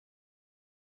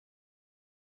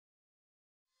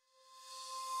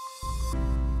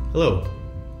Hello,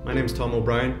 my name is Tom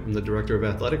O'Brien. I'm the Director of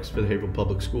Athletics for the Haverhill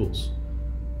Public Schools.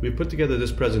 We've put together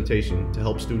this presentation to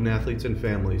help student athletes and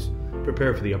families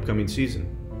prepare for the upcoming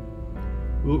season.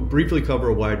 We'll briefly cover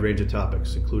a wide range of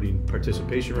topics, including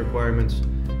participation requirements,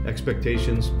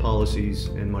 expectations, policies,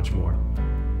 and much more.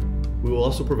 We will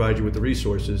also provide you with the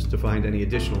resources to find any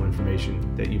additional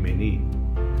information that you may need.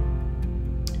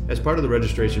 As part of the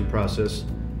registration process,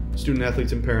 student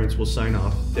athletes and parents will sign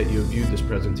off that you have viewed this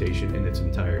presentation in its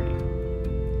entirety.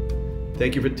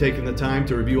 Thank you for taking the time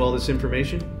to review all this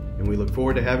information, and we look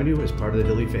forward to having you as part of the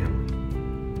Dilly family.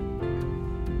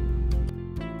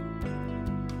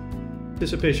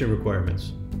 Participation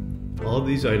requirements. All of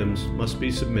these items must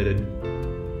be submitted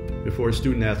before a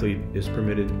student athlete is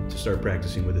permitted to start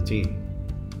practicing with a team.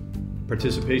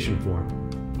 Participation form,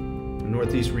 a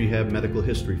Northeast Rehab medical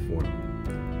history form,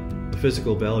 a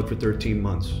physical valid for 13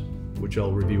 months, which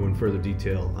I'll review in further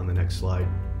detail on the next slide.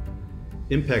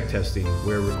 Impact testing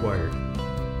where required.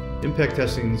 Impact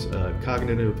testing is a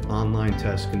cognitive online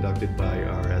test conducted by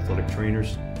our athletic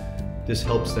trainers. This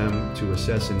helps them to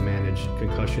assess and manage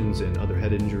concussions and other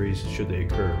head injuries should they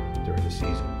occur during the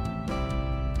season.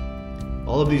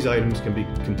 All of these items can be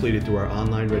completed through our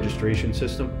online registration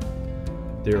system.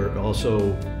 There are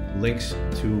also links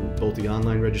to both the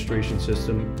online registration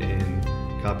system and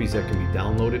copies that can be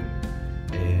downloaded,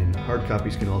 and hard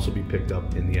copies can also be picked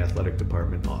up in the athletic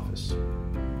department office.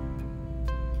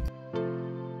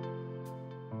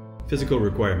 Physical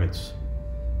requirements.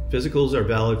 Physicals are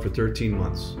valid for 13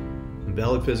 months. And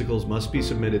valid physicals must be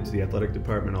submitted to the athletic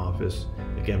department office,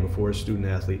 again, before a student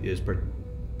athlete is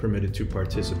permitted to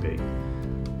participate.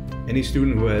 Any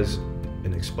student who has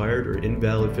an expired or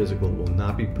invalid physical will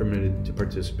not be permitted to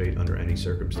participate under any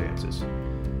circumstances.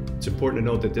 It's important to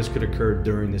note that this could occur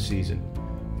during the season.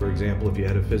 For example, if you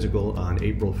had a physical on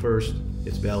April 1st,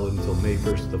 it's valid until May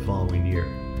 1st of the following year.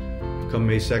 Come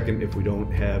May 2nd, if we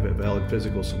don't have a valid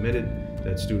physical submitted,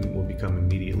 that student will become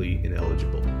immediately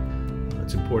ineligible.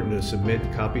 It's important to submit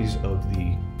copies of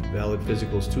the valid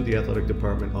physicals to the athletic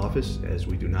department office, as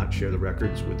we do not share the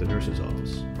records with the nurse's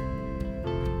office.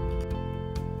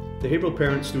 The Haverhill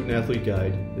Parent Student Athlete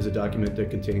Guide is a document that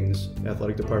contains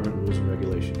athletic department rules and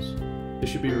regulations. This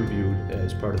should be reviewed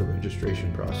as part of the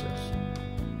registration process.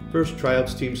 First,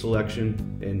 tryouts, team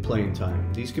selection, and playing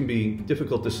time. These can be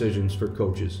difficult decisions for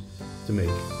coaches to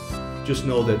make. Just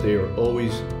know that they are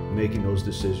always making those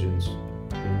decisions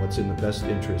in what's in the best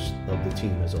interest of the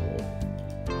team as a whole.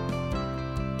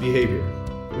 Behavior.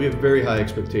 We have very high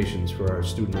expectations for our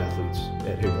student athletes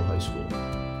at Haverhill High School.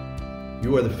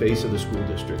 You are the face of the school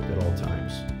district at all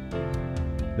times.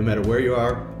 No matter where you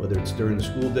are, whether it's during the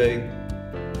school day,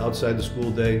 outside the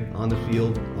school day, on the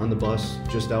field, on the bus,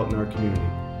 just out in our community,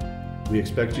 we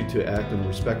expect you to act in a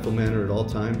respectful manner at all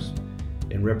times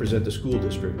and represent the school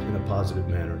district in a positive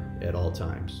manner at all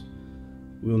times.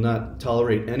 We will not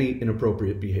tolerate any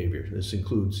inappropriate behavior. This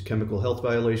includes chemical health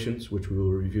violations, which we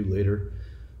will review later,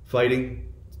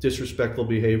 fighting, disrespectful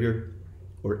behavior,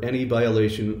 or any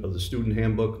violation of the student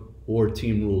handbook or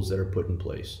team rules that are put in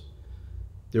place.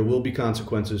 There will be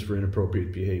consequences for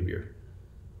inappropriate behavior.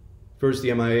 First,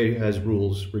 the MIA has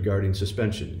rules regarding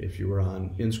suspension. If you are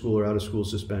on in-school or out-of-school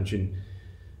suspension,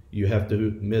 you have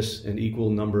to miss an equal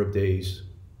number of days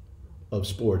of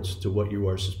sports to what you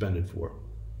are suspended for.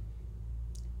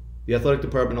 The athletic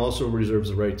department also reserves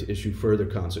the right to issue further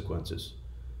consequences,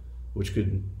 which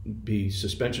could be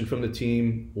suspension from the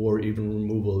team or even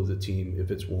removal of the team if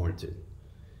it's warranted.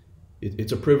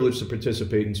 It's a privilege to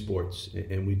participate in sports,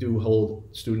 and we do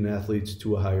hold student athletes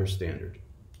to a higher standard.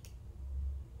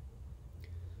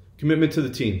 Commitment to the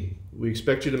team. We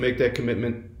expect you to make that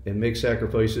commitment and make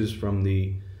sacrifices from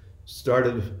the start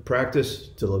of practice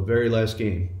till the very last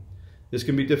game. This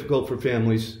can be difficult for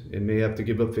families and may have to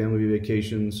give up family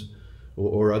vacations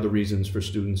or other reasons for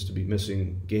students to be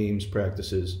missing games,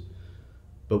 practices.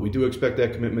 But we do expect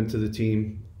that commitment to the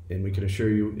team, and we can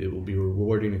assure you it will be a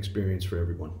rewarding experience for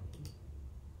everyone.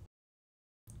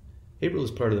 Haverhill is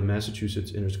part of the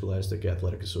Massachusetts Interscholastic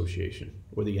Athletic Association,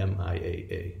 or the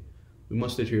MIAA. We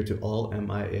must adhere to all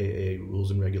MIAA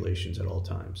rules and regulations at all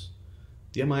times.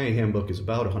 The MIA handbook is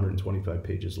about 125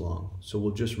 pages long, so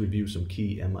we'll just review some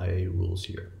key MIA rules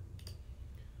here.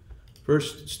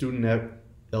 First, student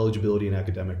eligibility and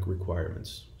academic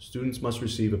requirements. Students must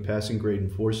receive a passing grade in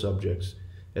 4 subjects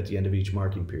at the end of each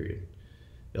marking period.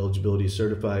 Eligibility is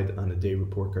certified on the day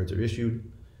report cards are issued,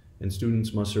 and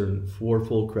students must earn 4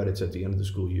 full credits at the end of the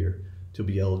school year to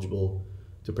be eligible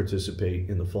to participate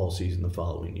in the fall season the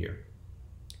following year.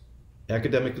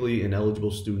 Academically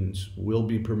ineligible students will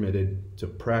be permitted to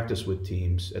practice with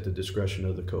teams at the discretion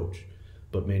of the coach,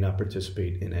 but may not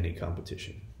participate in any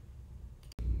competition.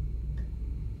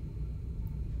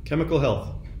 Chemical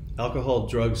health, alcohol,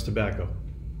 drugs, tobacco.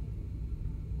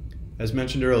 As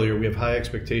mentioned earlier, we have high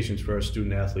expectations for our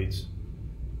student athletes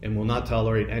and will not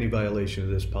tolerate any violation of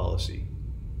this policy.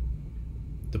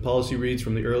 The policy reads,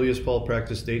 from the earliest fall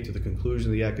practice date to the conclusion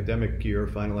of the academic year or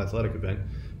final athletic event,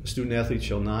 a student athlete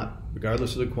shall not,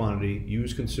 regardless of the quantity,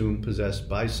 use, consume, possess,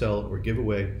 buy, sell, or give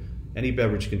away any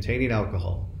beverage containing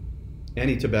alcohol,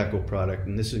 any tobacco product,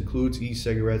 and this includes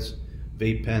e-cigarettes,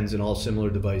 vape pens, and all similar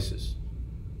devices,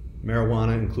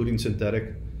 marijuana, including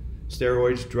synthetic,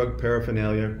 steroids, drug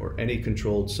paraphernalia, or any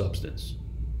controlled substance.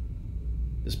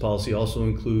 This policy also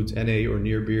includes NA or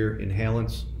near beer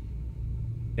inhalants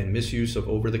and misuse of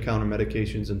over-the-counter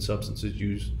medications and substances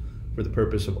used for the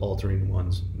purpose of altering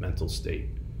one's mental state.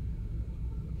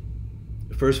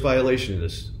 The first violation of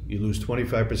this, you lose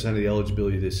 25% of the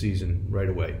eligibility this season right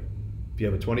away. If you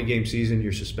have a 20-game season,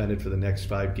 you're suspended for the next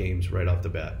 5 games right off the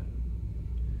bat.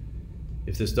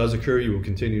 If this does occur, you will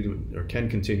continue to, or can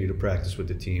continue to practice with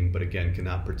the team, but again,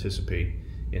 cannot participate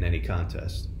in any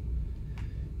contest.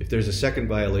 If there's a second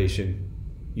violation,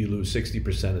 you lose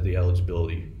 60% of the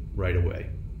eligibility right away.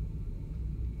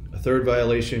 A third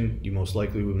violation, you most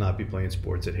likely will not be playing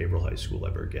sports at Haverhill High School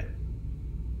ever again.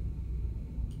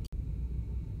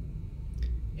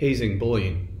 Hazing,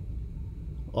 bullying,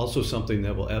 also something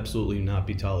that will absolutely not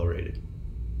be tolerated.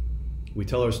 We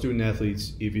tell our student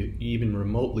athletes, if you even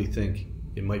remotely think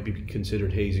it might be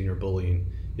considered hazing or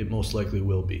bullying, it most likely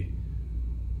will be.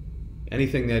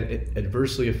 Anything that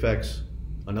adversely affects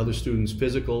another student's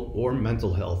physical or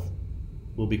mental health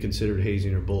will be considered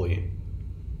hazing or bullying.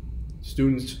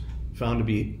 Students found to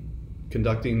be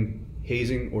conducting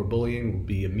hazing or bullying will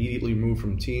be immediately removed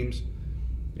from teams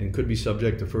and could be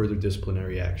subject to further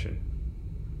disciplinary action.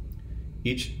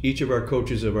 Each of our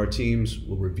coaches of our teams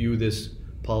will review this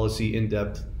policy in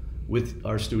depth with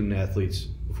our student athletes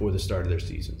before the start of their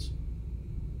seasons.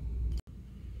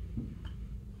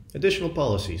 Additional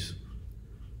policies.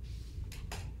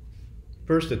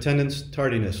 First, attendance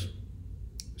tardiness.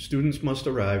 Students must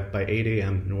arrive by 8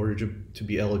 a.m. in order to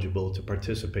be eligible to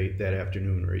participate that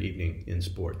afternoon or evening in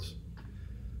sports.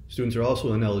 Students are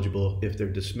also ineligible if they're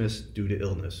dismissed due to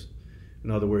illness.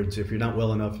 In other words, if you're not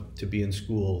well enough to be in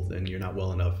school, then you're not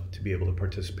well enough to be able to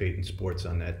participate in sports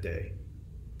on that day.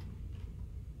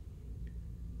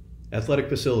 Athletic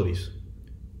facilities.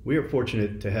 We are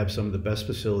fortunate to have some of the best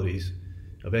facilities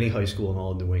of any high school in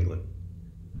all of New England.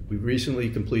 We've recently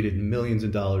completed millions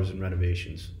of dollars in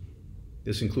renovations.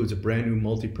 This includes a brand new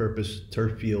multi-purpose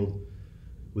turf field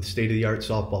with state-of-the-art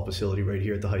softball facility right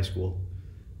here at the high school,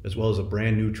 as well as a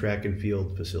brand new track and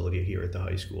field facility here at the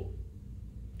high school.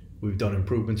 We've done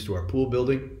improvements to our pool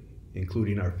building,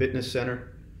 including our fitness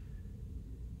center,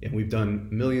 and we've done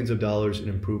millions of dollars in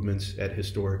improvements at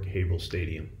historic Haverhill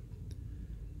Stadium.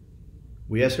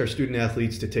 We ask our student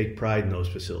athletes to take pride in those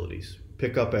facilities,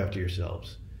 pick up after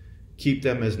yourselves, keep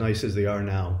them as nice as they are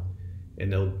now,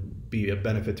 and they'll be a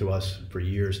benefit to us for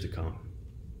years to come.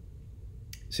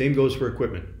 Same goes for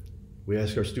equipment. We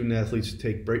ask our student athletes to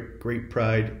take great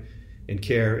pride and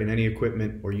care in any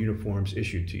equipment or uniforms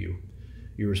issued to you.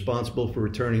 You're responsible for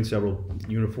returning several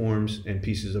uniforms and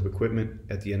pieces of equipment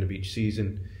at the end of each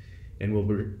season, and will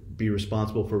be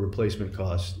responsible for replacement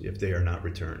costs if they are not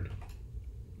returned.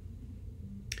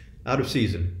 Out of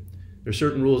season. There are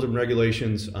certain rules and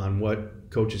regulations on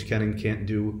what coaches can and can't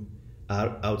do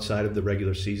outside of the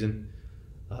regular season.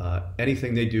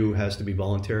 Anything they do has to be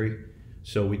voluntary,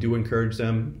 so we do encourage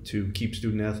them to keep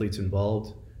student athletes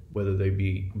involved, whether they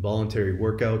be voluntary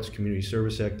workouts, community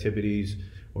service activities,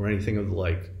 or anything of the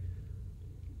like.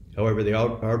 However, they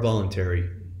are voluntary,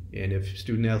 and if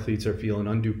student athletes are feeling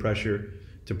undue pressure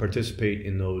to participate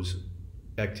in those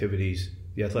activities,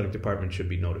 the athletic department should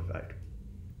be notified.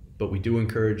 But we do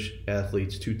encourage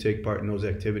athletes to take part in those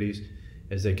activities,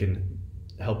 as they can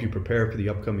help you prepare for the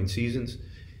upcoming seasons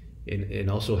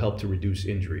and also help to reduce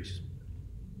injuries.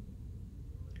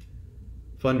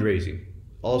 Fundraising,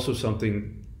 also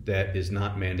something that is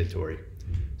not mandatory.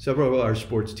 Several of our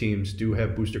sports teams do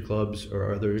have booster clubs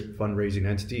or other fundraising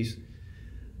entities.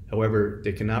 However,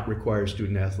 they cannot require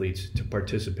student athletes to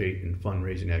participate in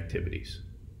fundraising activities.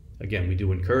 Again, we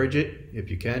do encourage it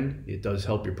if you can. It does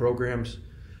help your programs.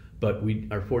 But we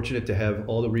are fortunate to have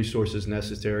all the resources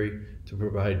necessary to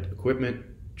provide equipment,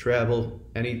 travel,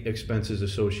 any expenses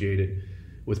associated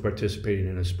with participating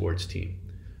in a sports team.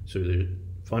 So the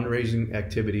fundraising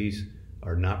activities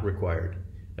are not required.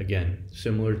 Again,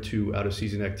 similar to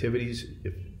out-of-season activities,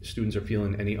 if students are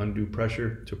feeling any undue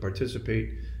pressure to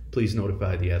participate, please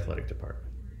notify the athletic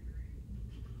department.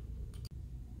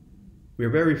 We are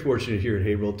very fortunate here at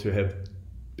Haverhill to have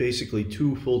basically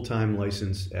 2 full-time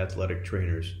licensed athletic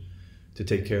trainers to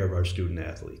take care of our student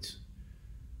athletes.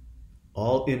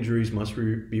 All injuries must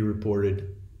be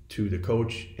reported to the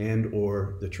coach and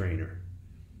or the trainer.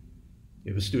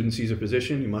 If a student sees a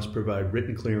physician, you must provide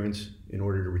written clearance in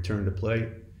order to return to play.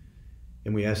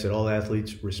 And we ask that all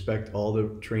athletes respect all the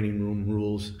training room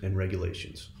rules and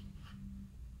regulations.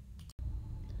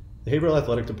 The Haverhill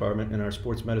Athletic Department and our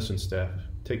sports medicine staff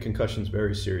take concussions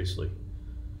very seriously.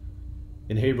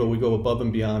 In Haverhill, we go above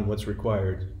and beyond what's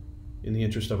required in the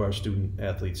interest of our student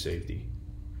athlete safety.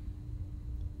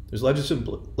 There's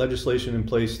legislation in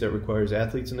place that requires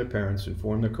athletes and their parents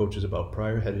inform their coaches about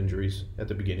prior head injuries at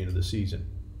the beginning of the season.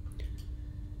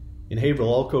 In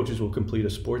Haverhill, all coaches will complete a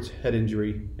sports head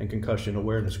injury and concussion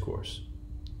awareness course.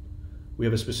 We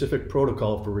have a specific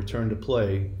protocol for return to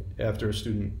play after a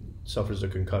student suffers a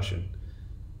concussion.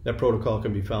 That protocol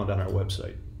can be found on our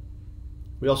website.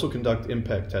 We also conduct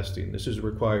impact testing. This is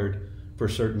required for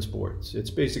certain sports.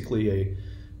 It's basically a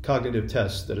cognitive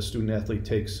test that a student athlete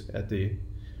takes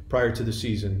prior to the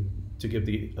season to give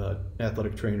the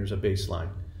athletic trainers a baseline.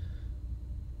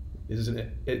 It's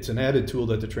an added tool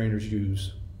that the trainers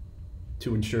use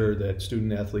to ensure that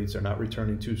student athletes are not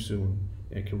returning too soon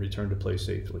and can return to play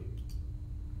safely.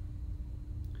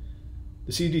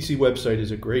 The CDC website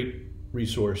is a great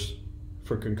resource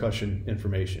for concussion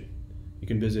information. You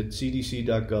can visit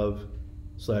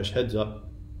cdc.gov/headsup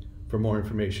for more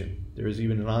information. There is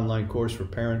even an online course for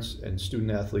parents and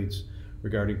student athletes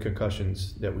regarding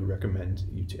concussions that we recommend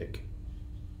you take.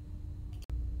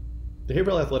 The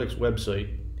Haverhill Athletics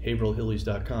website,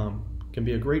 haverhillhillies.com, can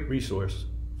be a great resource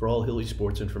for all Hilly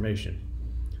sports information.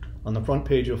 On the front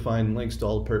page, you'll find links to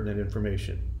all pertinent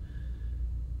information.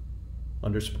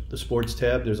 Under the sports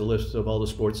tab, there's a list of all the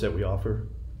sports that we offer.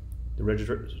 The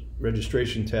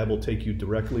registration tab will take you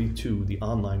directly to the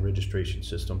online registration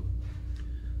system.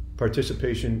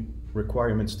 Participation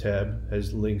requirements tab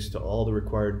has links to all the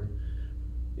required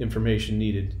information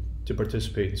needed to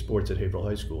participate in sports at Haverhill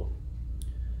High School.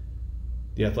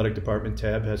 The athletic department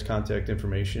tab has contact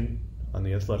information on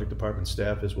the athletic department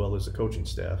staff as well as the coaching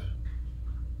staff.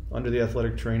 Under the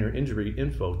athletic trainer injury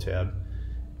info tab,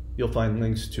 you'll find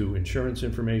links to insurance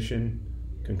information,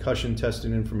 concussion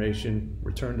testing information,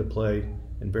 return to play,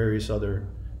 and various other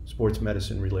sports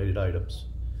medicine related items.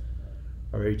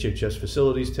 Our HHS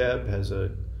facilities tab has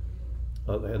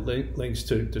links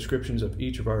to descriptions of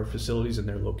each of our facilities and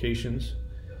their locations.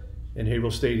 And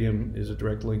Haverhill Stadium is a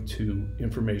direct link to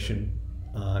information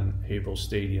on Haverhill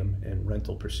Stadium and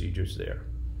rental procedures there.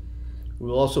 We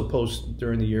will also post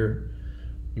during the year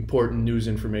important news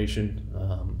information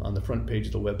on the front page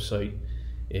of the website,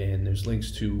 and there's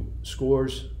links to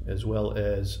scores as well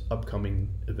as upcoming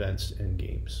events and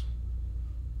games.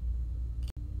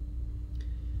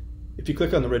 If you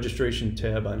click on the registration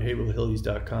tab on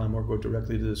haverhillhillies.com or go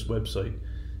directly to this website,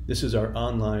 this is our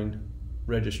online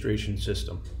registration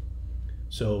system.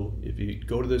 So if you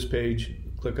go to this page,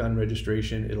 click on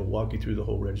registration, it'll walk you through the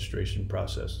whole registration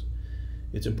process.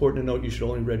 It's important to note you should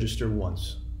only register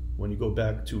once. When you go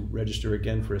back to register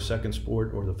again for a second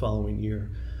sport or the following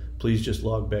year, please just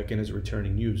log back in as a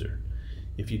returning user.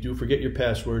 If you do forget your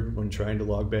password when trying to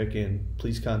log back in,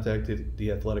 please contact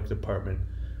the athletic department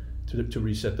to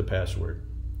reset the password.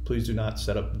 Please do not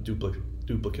set up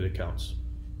duplicate accounts.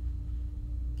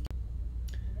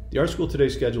 The Our School Today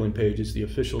scheduling page is the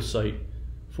official site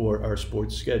for our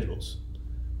sports schedules.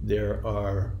 There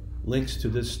are links to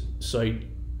this site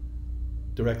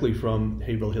directly from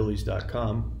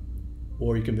haverhillhillies.com,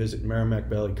 or you can visit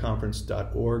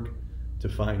merrimackvalleyconference.org to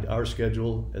find our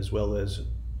schedule as well as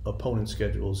opponent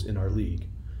schedules in our league.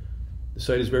 The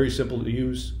site is very simple to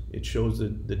use. It shows the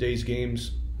day's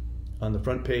games on the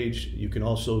front page. You can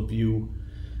also view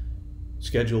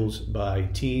schedules by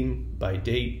team, by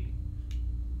date,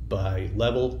 by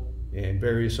level, and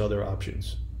various other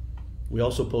options. We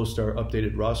also post our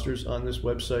updated rosters on this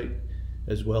website,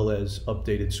 as well as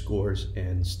updated scores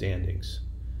and standings.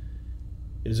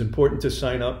 It is important to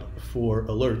sign up for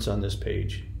alerts on this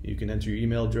page. You can enter your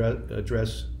email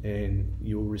address and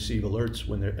you will receive alerts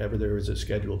whenever there is a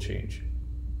schedule change.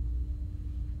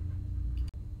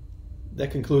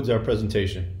 That concludes our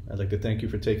presentation. I'd like to thank you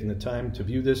for taking the time to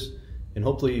view this, and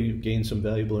hopefully you gained some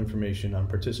valuable information on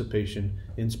participation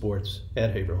in sports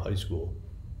at Haverhill High School.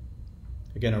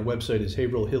 Again, our website is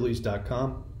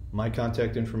haverhillhillies.com. My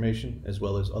contact information, as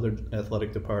well as other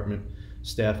athletic department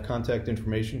staff contact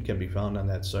information, can be found on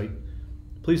that site.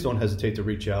 Please don't hesitate to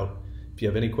reach out if you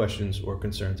have any questions or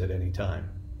concerns at any time.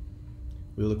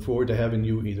 We look forward to having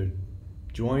you either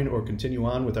join or continue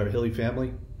on with our Hilly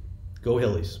family. Go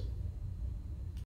Hillies!